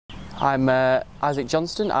I'm Isaac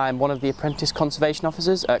Johnston. I'm one of the apprentice conservation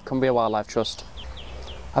officers at Cumbria Wildlife Trust.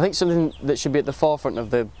 I think something that should be at the forefront of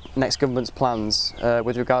the next government's plans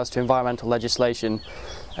with regards to environmental legislation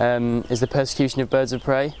is the persecution of birds of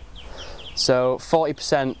prey. So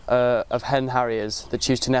 40% of hen harriers that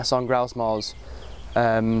choose to nest on grouse moors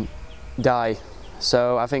die.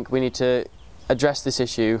 So I think we need to address this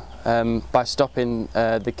issue by stopping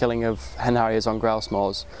the killing of hen harriers on grouse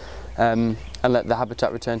moors and let the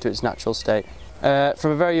habitat return to its natural state.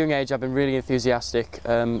 From a very young age I've been really enthusiastic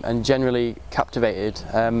and generally captivated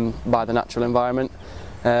by the natural environment.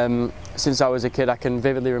 Since I was a kid I can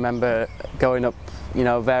vividly remember going up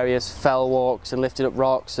various fell walks and lifting up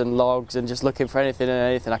rocks and logs and just looking for anything and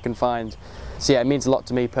anything I can find. So yeah, it means a lot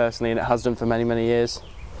to me personally, and it has done for many years.